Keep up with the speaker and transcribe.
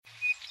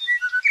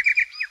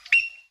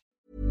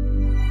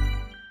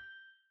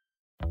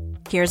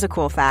Here's a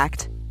cool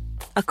fact.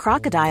 A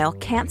crocodile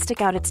can't stick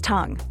out its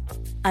tongue.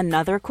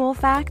 Another cool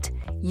fact,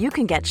 you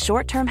can get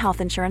short-term health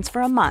insurance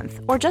for a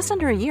month or just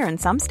under a year in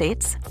some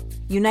states.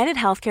 United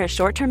Healthcare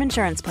short-term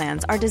insurance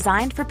plans are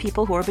designed for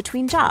people who are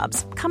between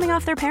jobs, coming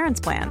off their parents'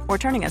 plan, or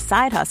turning a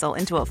side hustle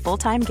into a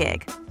full-time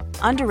gig.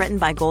 Underwritten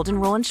by Golden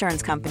Rule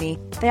Insurance Company,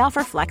 they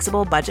offer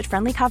flexible,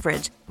 budget-friendly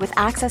coverage with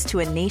access to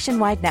a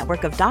nationwide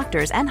network of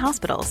doctors and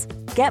hospitals.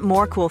 Get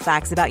more cool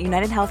facts about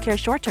United Healthcare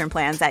short-term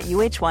plans at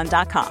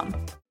uh1.com.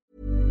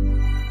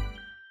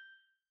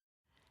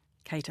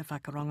 Kei te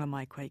whakaronga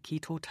mai koe ki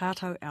tō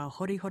tātou our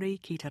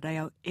horihori ki te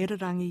reo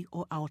Irirangi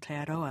o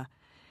Aotearoa.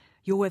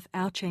 You're with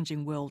Our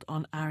Changing World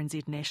on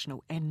RNZ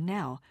National, and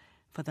now,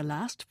 for the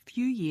last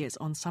few years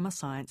on Summer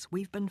Science,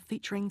 we've been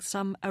featuring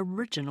some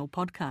original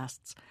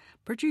podcasts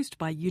produced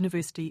by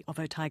University of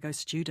Otago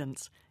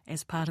students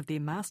as part of their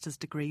master's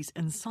degrees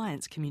in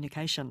science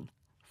communication.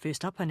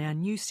 First up in our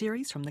new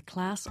series from the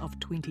class of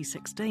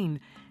 2016,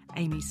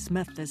 Amy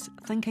Smith is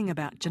thinking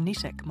about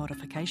genetic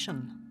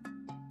modification.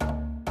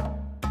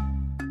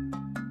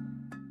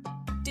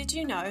 Did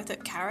you know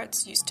that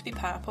carrots used to be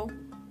purple?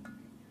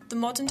 The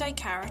modern-day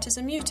carrot is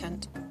a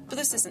mutant, but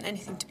this isn't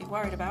anything to be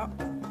worried about.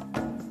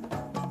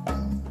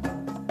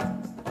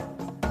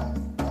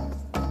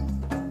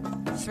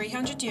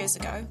 "300 years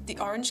ago, the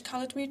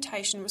orange-coloured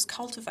mutation was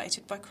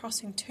cultivated by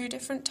crossing two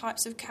different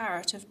types of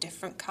carrot of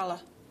different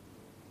colour.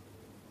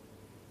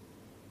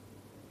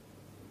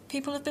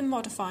 People have been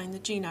modifying the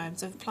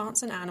genomes of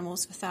plants and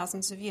animals for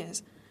thousands of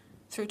years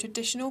through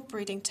traditional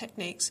breeding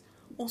techniques,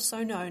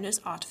 also known as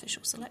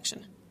artificial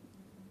selection.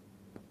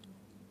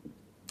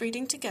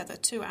 Breeding together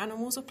two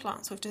animals or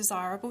plants with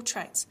desirable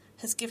traits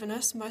has given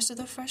us most of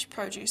the fresh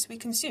produce we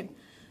consume,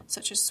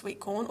 such as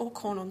sweet corn or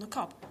corn on the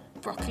cob,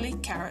 broccoli,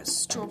 carrots,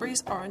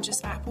 strawberries, oranges,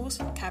 apples,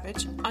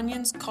 cabbage,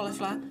 onions,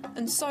 cauliflower,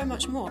 and so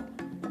much more.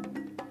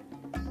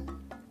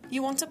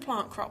 You want a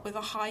plant crop with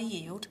a high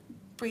yield?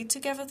 Breed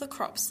together the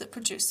crops that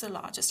produce the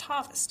largest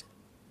harvest.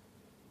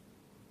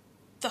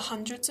 The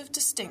hundreds of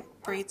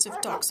distinct breeds of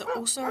dogs are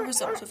also a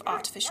result of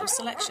artificial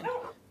selection.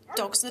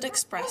 Dogs that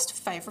expressed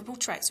favourable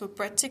traits were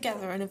bred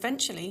together and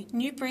eventually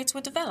new breeds were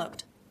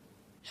developed.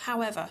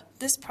 However,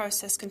 this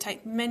process can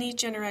take many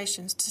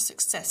generations to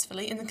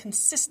successfully and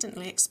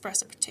consistently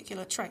express a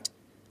particular trait.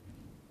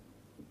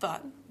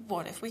 But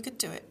what if we could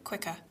do it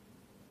quicker?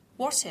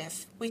 What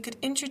if we could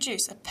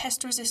introduce a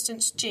pest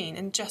resistance gene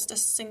in just a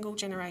single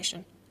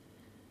generation?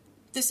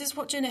 This is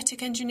what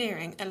genetic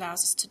engineering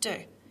allows us to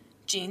do.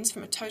 Genes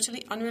from a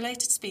totally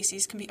unrelated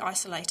species can be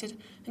isolated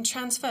and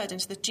transferred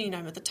into the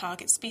genome of the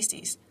target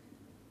species.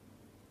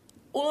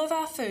 All of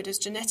our food is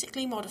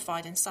genetically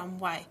modified in some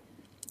way.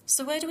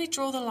 So where do we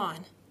draw the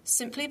line?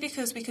 Simply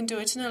because we can do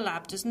it in a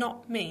lab does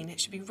not mean it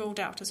should be ruled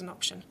out as an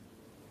option.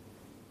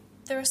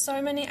 There are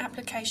so many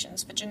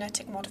applications for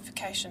genetic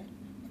modification.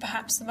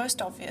 Perhaps the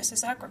most obvious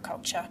is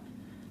agriculture.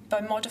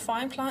 By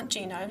modifying plant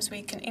genomes,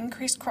 we can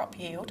increase crop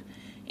yield,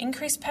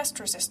 increase pest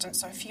resistance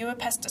so fewer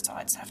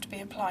pesticides have to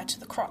be applied to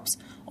the crops,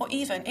 or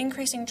even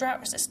increasing drought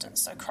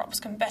resistance so crops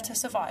can better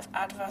survive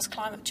adverse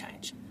climate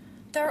change.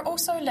 There are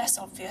also less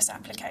obvious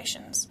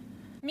applications.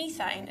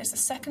 Methane is the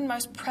second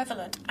most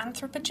prevalent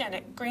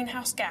anthropogenic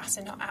greenhouse gas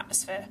in our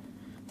atmosphere,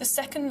 the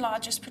second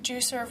largest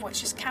producer of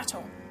which is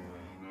cattle.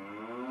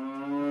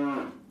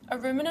 A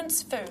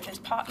ruminant's food is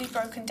partly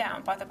broken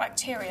down by the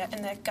bacteria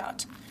in their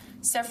gut,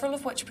 several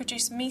of which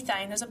produce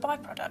methane as a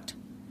byproduct.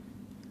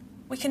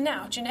 We can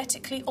now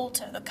genetically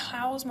alter the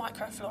cow's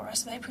microflora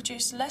so they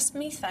produce less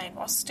methane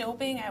while still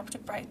being able to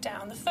break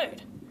down the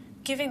food,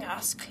 giving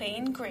us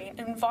clean, green,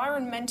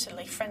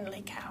 environmentally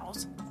friendly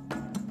cows.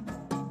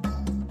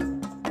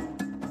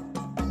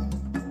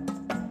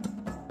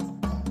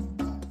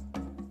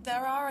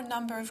 There are a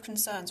number of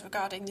concerns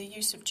regarding the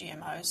use of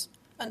GMOs,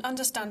 and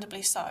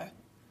understandably so.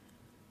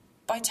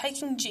 By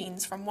taking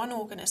genes from one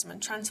organism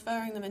and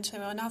transferring them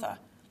into another,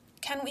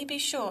 can we be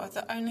sure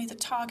that only the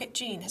target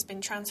gene has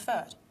been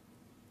transferred?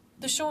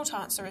 The short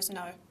answer is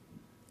no.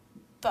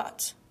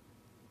 But,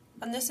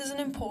 and this is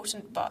an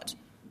important but,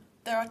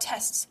 there are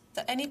tests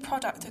that any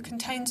product that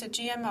contains a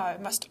GMO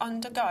must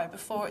undergo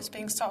before it's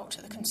being sold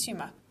to the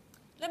consumer.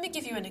 Let me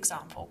give you an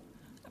example.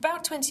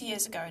 About 20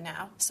 years ago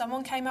now,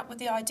 someone came up with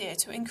the idea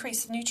to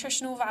increase the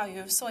nutritional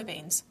value of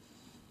soybeans.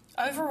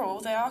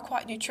 Overall, they are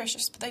quite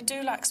nutritious, but they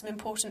do lack some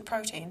important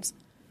proteins.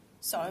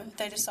 So,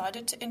 they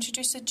decided to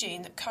introduce a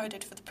gene that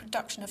coded for the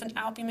production of an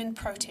albumin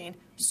protein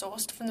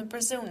sourced from the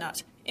Brazil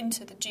nut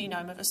into the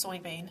genome of a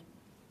soybean.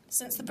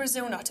 Since the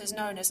Brazil nut is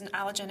known as an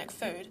allergenic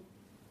food,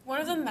 one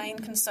of the main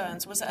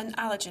concerns was that an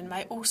allergen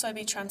may also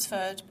be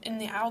transferred in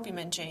the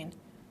albumin gene.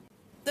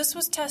 This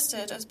was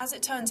tested, as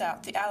it turns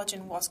out the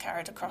allergen was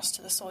carried across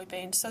to the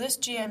soybean, so this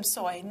GM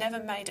soy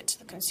never made it to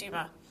the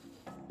consumer.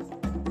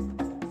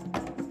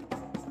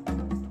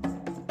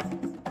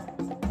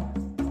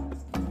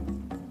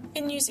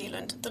 In New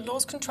Zealand, the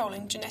laws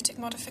controlling genetic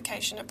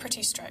modification are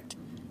pretty strict,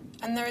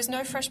 and there is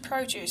no fresh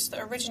produce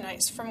that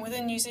originates from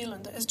within New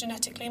Zealand that is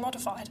genetically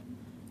modified.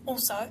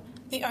 Also,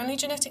 the only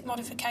genetic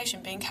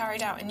modification being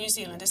carried out in New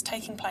Zealand is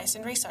taking place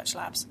in research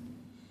labs.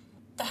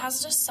 The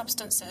Hazardous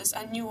Substances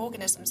and New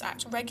Organisms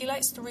Act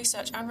regulates the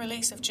research and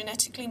release of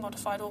genetically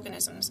modified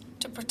organisms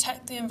to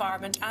protect the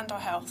environment and our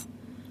health.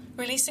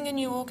 Releasing a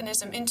new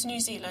organism into New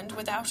Zealand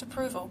without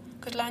approval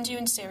could land you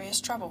in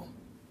serious trouble.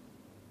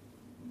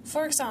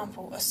 For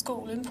example, a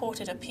school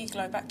imported a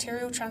Piglo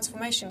bacterial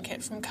transformation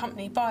kit from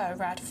company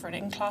Biorad for an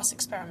in-class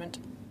experiment.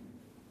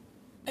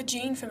 A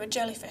gene from a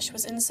jellyfish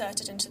was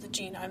inserted into the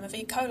genome of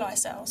E. coli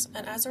cells,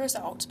 and as a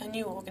result, a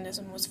new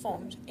organism was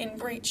formed, in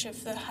breach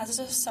of the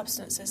Hazardous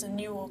Substances and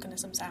New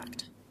Organisms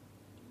Act.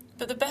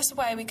 But the best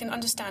way we can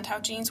understand how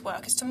genes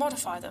work is to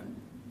modify them.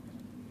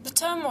 The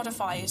term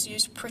modify is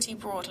used pretty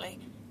broadly.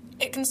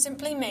 It can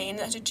simply mean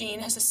that a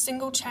gene has a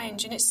single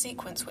change in its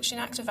sequence which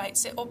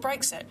inactivates it or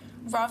breaks it,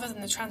 rather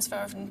than the transfer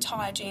of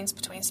entire genes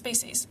between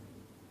species.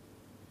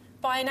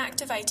 By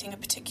inactivating a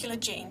particular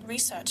gene,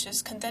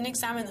 researchers can then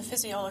examine the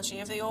physiology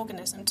of the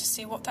organism to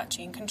see what that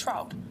gene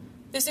controlled.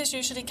 This is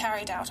usually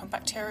carried out on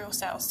bacterial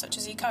cells such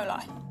as E.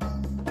 coli.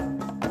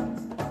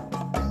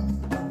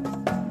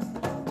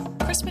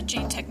 CRISPR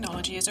gene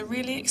technology is a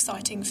really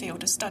exciting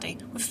field of study,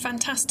 with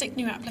fantastic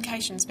new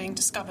applications being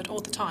discovered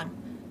all the time.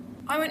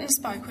 I went and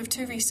spoke with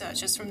two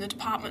researchers from the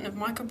Department of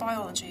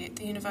Microbiology at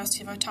the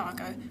University of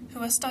Otago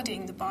who are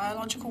studying the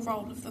biological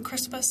role of the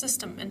CRISPR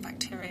system in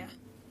bacteria.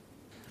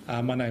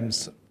 My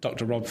name's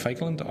Dr. Rob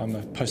Fakeland. I'm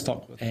a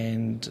postdoc,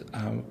 and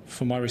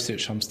for my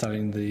research I'm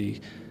studying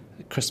the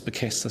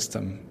CRISPR-Cas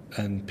system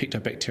in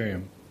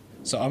Pectobacterium.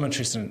 So I'm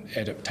interested in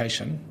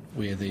adaptation,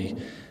 where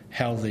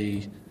how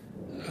the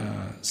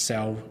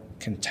cell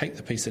can take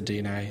the piece of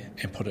DNA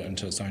and put it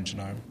into its own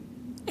genome.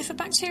 If a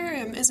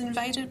bacterium is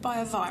invaded by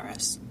a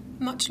virus,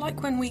 much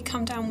like when we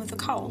come down with a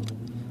cold,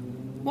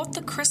 what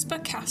the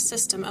CRISPR-Cas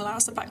system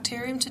allows the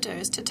bacterium to do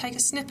is to take a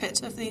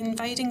snippet of the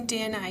invading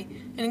DNA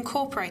and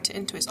incorporate it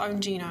into its own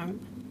genome.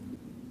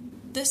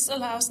 This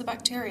allows the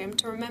bacterium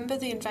to remember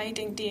the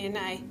invading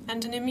DNA,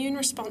 and an immune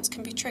response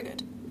can be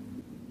triggered.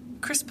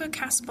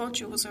 CRISPR-Cas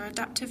modules are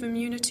adaptive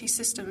immunity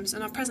systems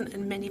and are present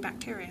in many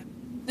bacteria.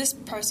 This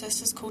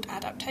process is called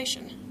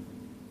adaptation.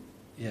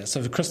 Yeah,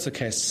 so the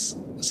CRISPR-Cas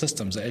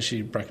systems are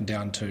actually broken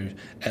down to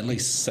at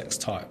least 6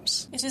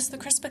 types. It is the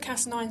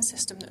CRISPR-Cas9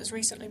 system that has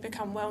recently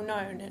become well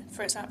known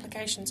for its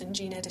applications in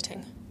gene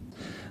editing.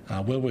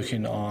 We're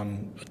working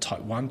on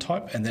type 1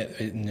 and that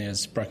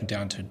is broken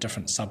down to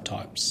different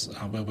subtypes.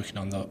 We're working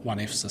on the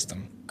 1F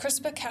system.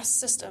 CRISPR-Cas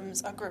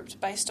systems are grouped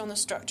based on the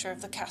structure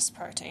of the Cas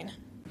protein.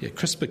 Yeah,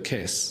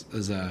 CRISPR-Cas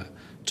is a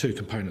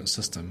 2-component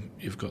system.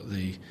 You've got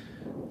the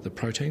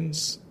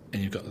proteins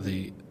and you've got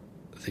the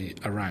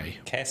array.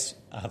 Cas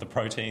are the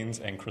proteins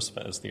and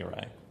CRISPR is the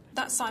array.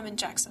 That's Simon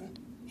Jackson.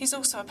 He's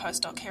also a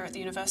postdoc here at the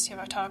University of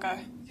Otago.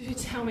 Could you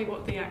tell me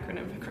what the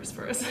acronym for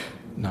CRISPR is?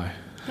 No.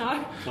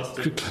 No?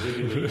 Clustered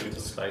Regularly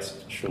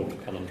Interspaced Short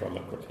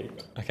Palindromic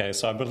Repeat. Okay,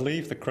 so I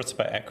believe the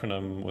CRISPR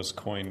acronym was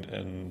coined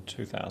in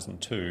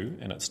 2002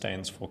 and it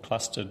stands for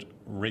Clustered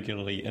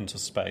Regularly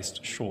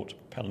Interspaced Short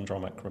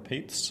Palindromic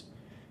Repeats,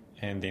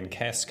 and then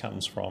Cas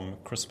comes from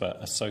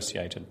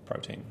CRISPR-associated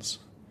proteins.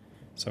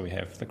 So we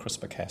have the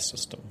CRISPR-Cas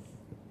system.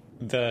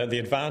 The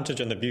advantage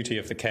and the beauty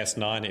of the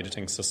Cas9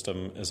 editing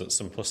system is its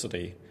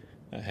simplicity.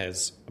 It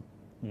has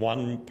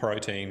 1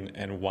 protein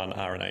and 1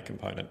 RNA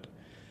component.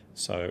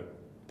 So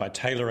by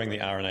tailoring the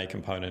RNA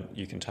component,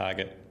 you can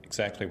target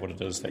exactly what it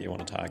is that you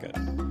want to target.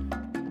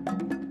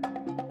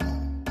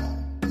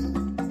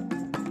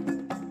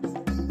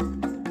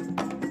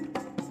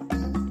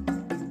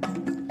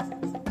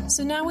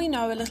 So now we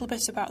know a little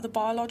bit about the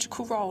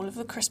biological role of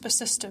the CRISPR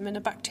system in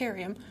a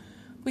bacterium,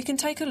 we can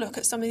take a look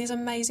at some of these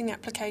amazing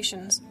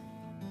applications.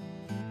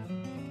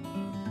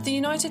 The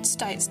United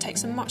States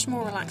takes a much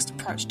more relaxed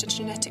approach to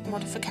genetic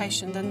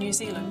modification than New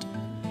Zealand.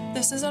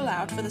 This has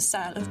allowed for the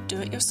sale of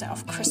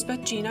do-it-yourself CRISPR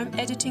genome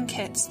editing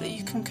kits that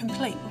you can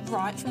complete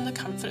right from the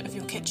comfort of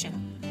your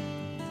kitchen.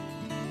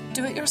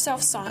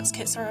 Do-it-yourself science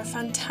kits are a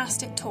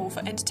fantastic tool for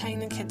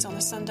entertaining kids on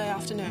a Sunday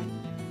afternoon.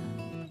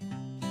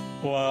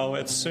 Well,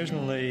 it's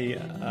certainly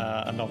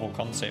a novel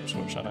concept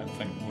which I don't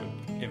think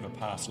would ever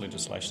pass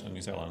legislation in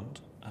New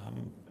Zealand.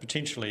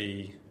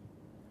 Potentially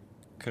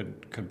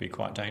could be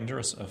quite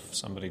dangerous if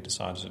somebody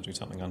decided to do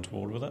something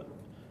untoward with it.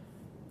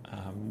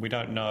 We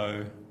don't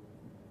know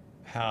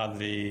how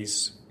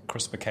these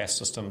CRISPR-Cas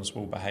systems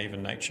will behave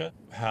in nature.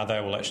 How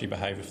they will actually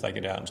behave if they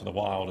get out into the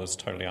wild is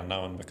totally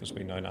unknown because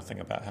we know nothing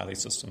about how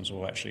these systems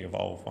will actually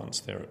evolve once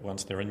they're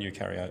in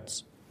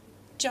eukaryotes.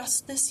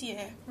 Just this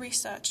year,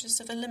 researchers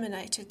have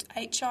eliminated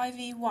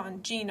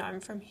HIV-1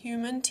 genome from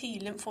human T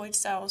lymphoid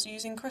cells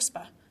using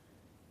CRISPR.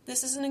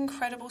 This is an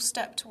incredible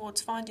step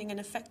towards finding an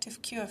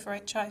effective cure for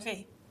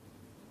HIV.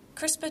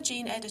 CRISPR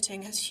gene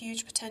editing has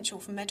huge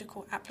potential for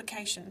medical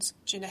applications.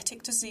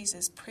 Genetic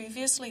diseases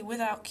previously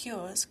without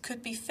cures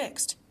could be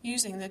fixed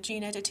using the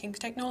gene editing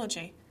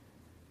technology.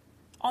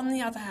 On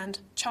the other hand,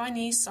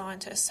 Chinese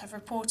scientists have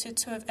reported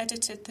to have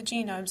edited the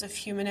genomes of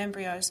human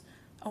embryos,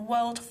 a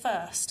world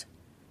first.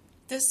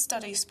 This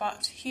study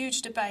sparked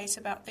huge debate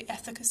about the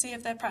efficacy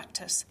of their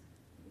practice.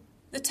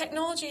 The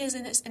technology is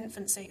in its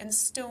infancy and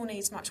still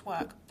needs much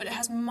work, but it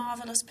has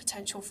marvellous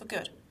potential for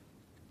good.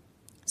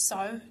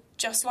 So,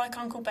 just like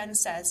Uncle Ben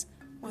says,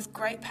 with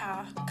great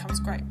power comes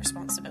great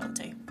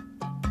responsibility.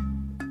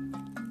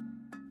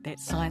 That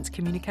Science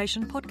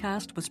Communication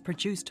podcast was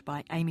produced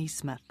by Amy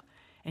Smith,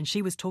 and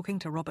she was talking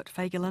to Robert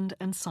Fagerland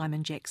and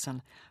Simon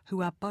Jackson,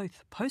 who are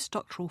both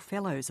postdoctoral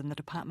fellows in the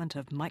Department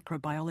of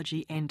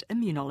Microbiology and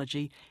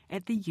Immunology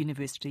at the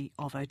University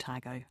of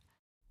Otago.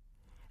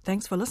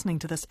 Thanks for listening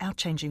to this Our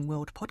Changing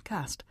World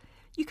podcast.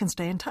 You can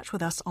stay in touch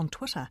with us on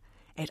Twitter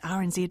at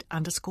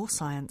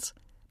 @RNZ_science.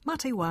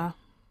 Mate wā.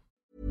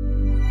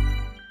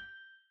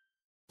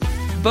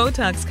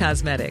 Botox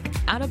Cosmetic,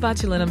 out of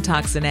botulinum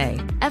toxin A,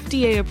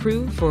 FDA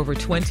approved for over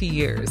 20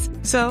 years.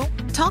 So,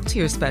 talk to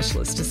your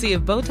specialist to see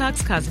if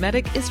Botox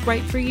Cosmetic is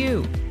right for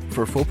you.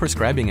 For full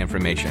prescribing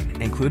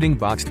information, including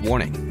boxed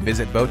warning,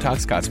 visit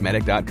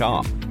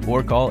BotoxCosmetic.com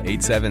or call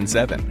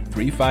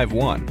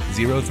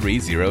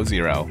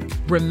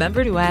 877-351-0300.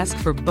 Remember to ask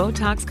for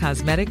Botox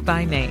Cosmetic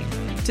by name.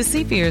 To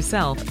see for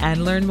yourself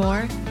and learn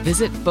more,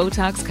 visit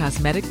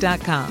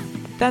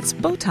BotoxCosmetic.com. That's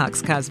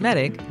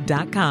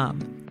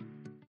BotoxCosmetic.com.